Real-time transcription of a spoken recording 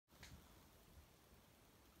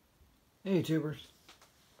Hey tubers,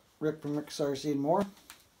 Rick from Rick's RC and More.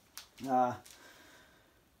 As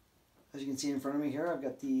you can see in front of me here, I've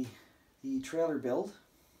got the trailer build.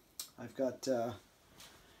 I've got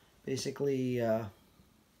basically the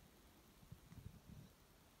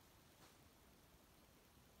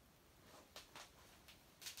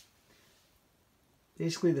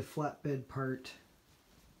flatbed part,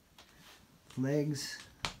 legs.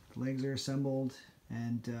 The legs are assembled,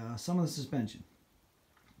 and some of the suspension.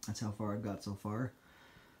 That's how far I've got so far.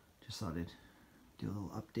 Just thought I'd do a little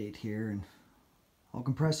update here, and I'll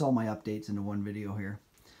compress all my updates into one video here.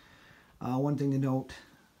 One thing to note,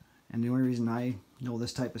 and the only reason I know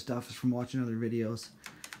this type of stuff is from watching other videos,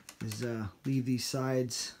 is leave these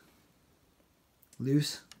sides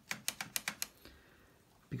loose,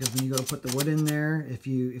 because when you go to put the wood in there, if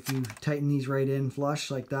you tighten these right in flush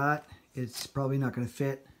like that, it's probably not going to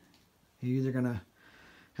fit. You're either going to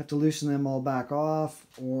have to loosen them all back off,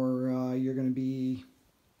 or you're going to be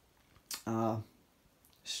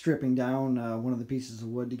stripping down one of the pieces of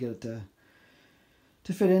wood to get it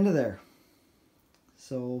to fit into there.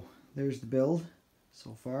 So there's the build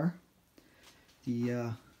so far.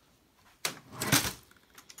 The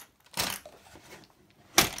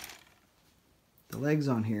legs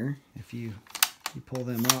on here, if you pull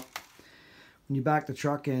them up, when you back the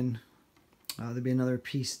truck in, there'll be another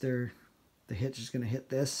piece there. The hitch is going to hit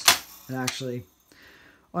this and actually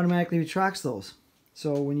automatically retracts those.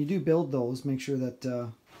 So when you do build those, make sure that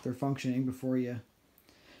they're functioning before you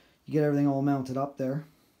get everything all mounted up there.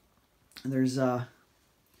 And there's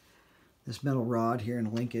this metal rod here and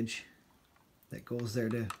a linkage that goes there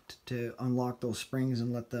to unlock those springs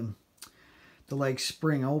and let the legs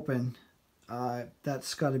spring open.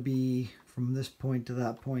 That's got to be from this point to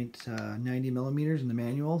that point 90 millimeters in the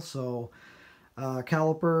manual. So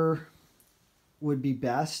caliper would be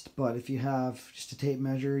best, but if you have just a tape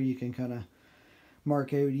measure, you can kind of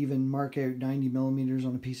mark out 90 millimeters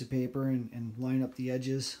on a piece of paper and line up the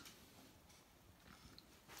edges.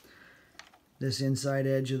 This inside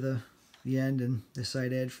edge of the end and this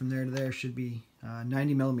side edge from there to there should be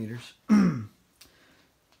 90 millimeters. So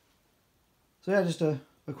yeah, just a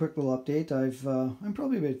quick little update. I'm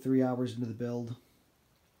probably about 3 hours into the build.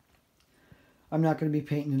 I'm not going to be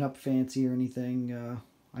painting it up fancy or anything.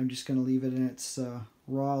 I'm just going to leave it in its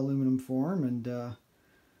raw aluminum form and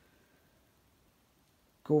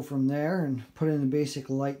go from there and put in a basic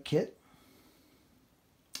light kit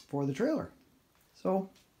for the trailer. So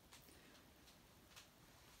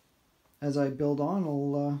as I build on,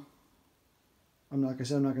 I'm not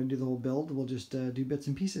going to do the whole build. We'll just do bits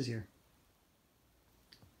and pieces here.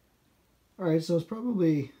 Alright, so it's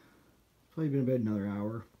probably been about another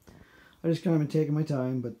hour. I just kind of been taking my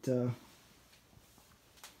time, but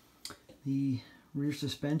the rear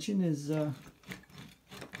suspension is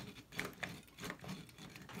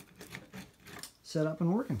set up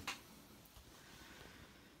and working.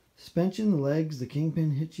 Suspension, the legs, the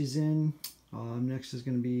kingpin hitches in. Next is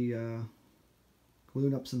going to be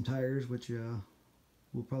gluing up some tires, which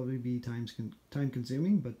will probably be time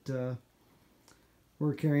consuming, but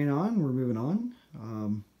we're carrying on, we're moving on.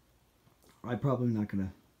 I'm probably not going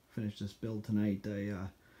to finish this build tonight.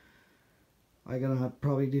 I gotta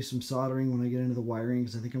probably do some soldering when I get into the wiring,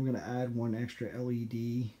 because I think I'm gonna add one extra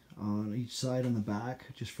LED on each side on the back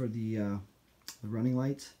just for the running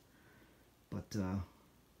lights. But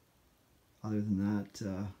other than that,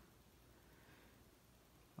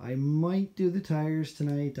 I might do the tires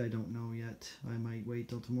tonight. I don't know yet. I might wait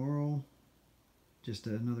till tomorrow. Just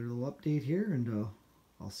another little update here, and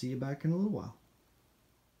I'll see you back in a little while.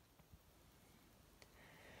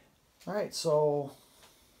 Alright, so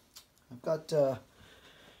I've got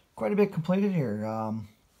quite a bit completed here.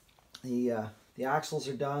 The axles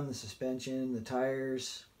are done, the suspension, the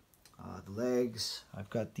tires, the legs. I've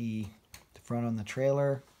got the front on the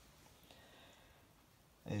trailer.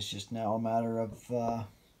 It's just now a matter of, I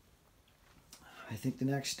think the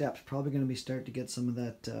next step's probably going to be start to get some of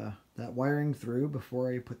that wiring through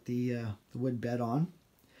before I put the wood bed on.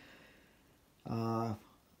 I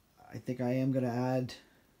think I am going to add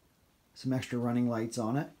some extra running lights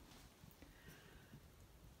on it.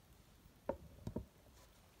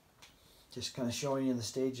 Just kind of showing you the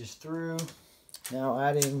stages through. Now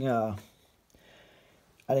adding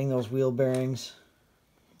those wheel bearings.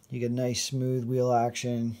 You get nice smooth wheel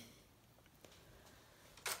action.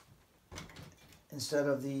 Instead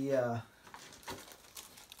of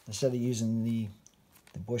using the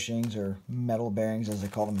bushings or metal bearings as they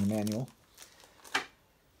call them in the manual.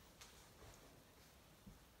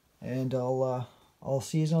 And I'll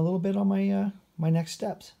see you in a little bit on my my next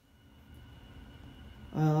steps.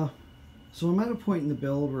 So I'm at a point in the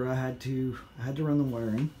build where I had to run the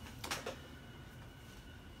wiring.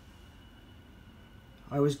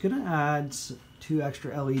 I was gonna add 2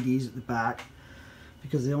 extra LEDs at the back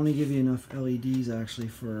because they only give you enough LEDs actually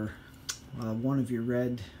for one of your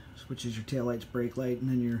red, which is your taillight's brake light, and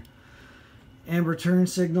then your amber turn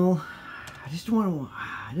signal. I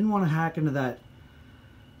didn't want to hack into that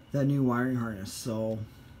new wiring harness, so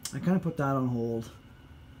I kind of put that on hold.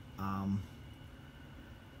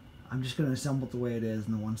 I'm just going to assemble it the way it is,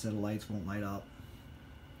 and the one set of lights won't light up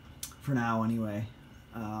for now anyway.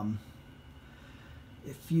 I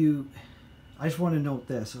just want to note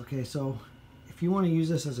this, okay, so if you want to use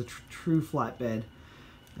this as a true flatbed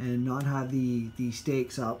and not have the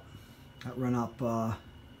stakes up that run up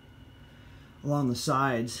along the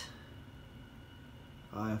sides,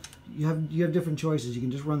 you have different choices. You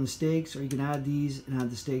can just run the stakes, or you can add these and add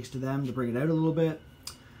the stakes to them to bring it out a little bit.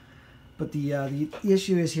 But the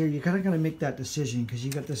issue is here, you kind of got to make that decision because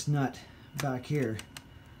you got this nut back here,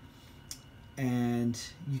 and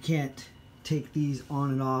you can't take these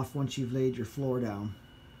on and off once you've laid your floor down.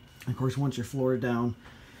 Of course, once your floor is down,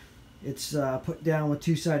 it's put down with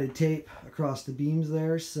 2-sided tape across the beams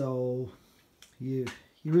there, so you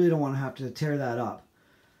really don't want to have to tear that up.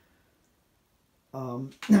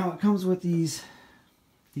 Now it comes with these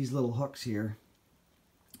little hooks here.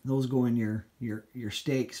 Those go in your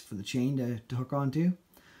stakes for the chain to hook onto.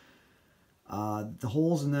 The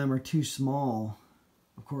holes in them are too small,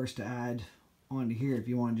 of course, to add onto here if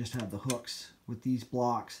you want to just have the hooks with these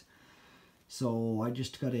blocks. So I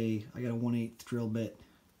got a 1/8 drill bit,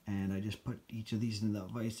 and I just put each of these in the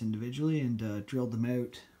vise individually and drilled them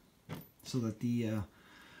out so that the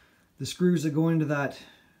screws that go into that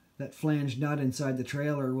flange nut inside the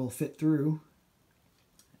trailer will fit through,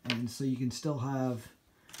 and so you can still have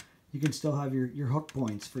your hook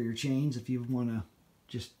points for your chains if you want to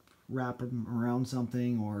just wrap them around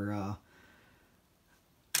something, or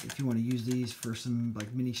if you want to use these for some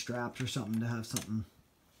like mini straps or something to have something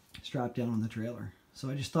strapped down on the trailer. So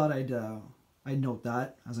I just thought I'd note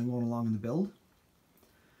that as I'm going along in the build.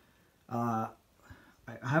 I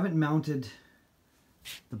haven't mounted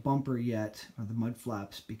the bumper yet, or the mud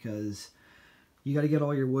flaps, because you got to get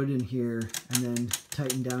all your wood in here and then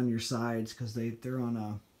tighten down your sides, because they're on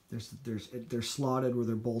a they're slotted where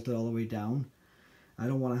they're bolted all the way down. I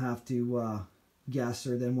don't want to have to guess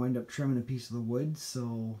or then wind up trimming a piece of the wood,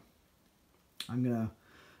 so I'm gonna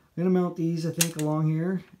mount these, I think, along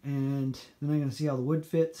here, and then I'm gonna see how the wood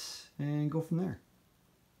fits and go from there.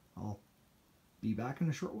 I'll be back in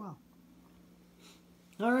a short while.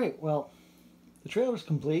 All right, well, the trailer's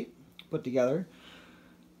complete, put together.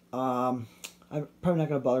 I'm probably not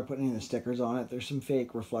going to bother putting any of the stickers on it. There's some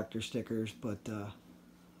fake reflector stickers, but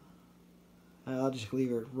I'll just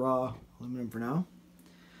leave it raw aluminum for now.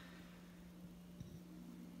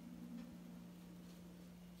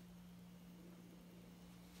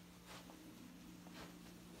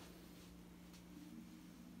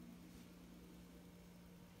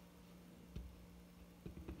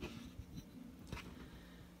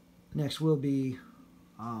 Next we'll be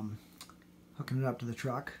hooking it up to the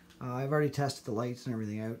truck. I've already tested the lights and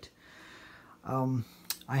everything out.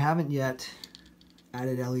 I haven't yet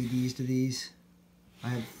added LEDs to these. I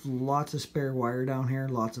have lots of spare wire down here,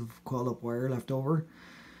 lots of coiled up wire left over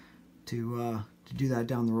to do that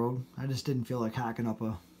down the road. I just didn't feel like hacking up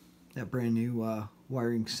that brand new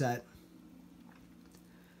wiring set.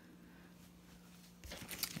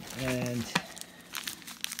 And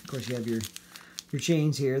of course you have your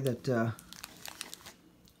chains here that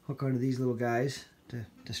hook onto these little guys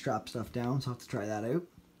to strap stuff down, so I'll have to try that out.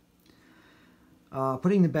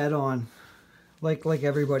 Putting the bed on, like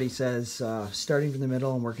everybody says, starting from the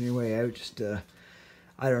middle and working your way out, just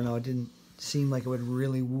I don't know, it didn't seem like it would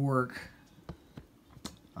really work.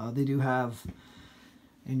 They do have,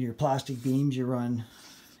 in your plastic beams you run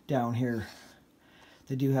down here,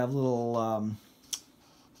 they do have little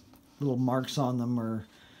marks on them, or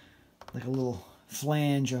like a little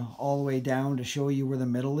flange all the way down to show you where the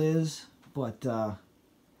middle is, but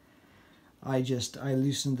I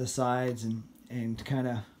loosened the sides and kind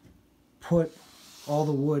of put all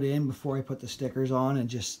the wood in before I put the stickers on, and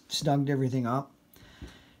just snugged everything up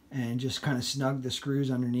and just kind of snugged the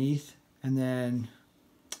screws underneath, and then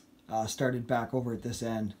started back over at this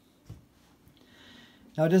end.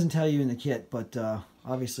 Now it doesn't tell you in the kit, but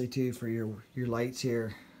obviously too, for your lights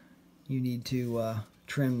here, you need to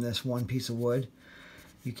trim this one piece of wood.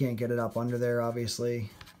 You can't get it up under there,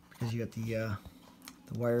 obviously, because you got the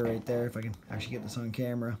wire right there, if I can actually get this on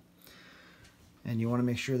camera. And you want to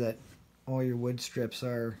make sure that all your wood strips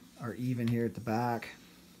are even here at the back.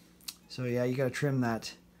 So yeah, you got to trim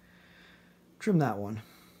that trim that one.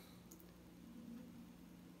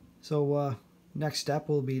 So next step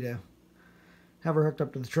will be to have her hooked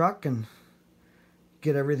up to the truck and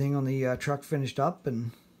get everything on the truck finished up,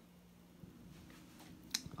 and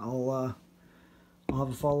I'll have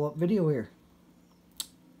a follow-up video here.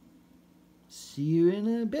 See you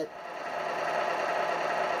in a bit.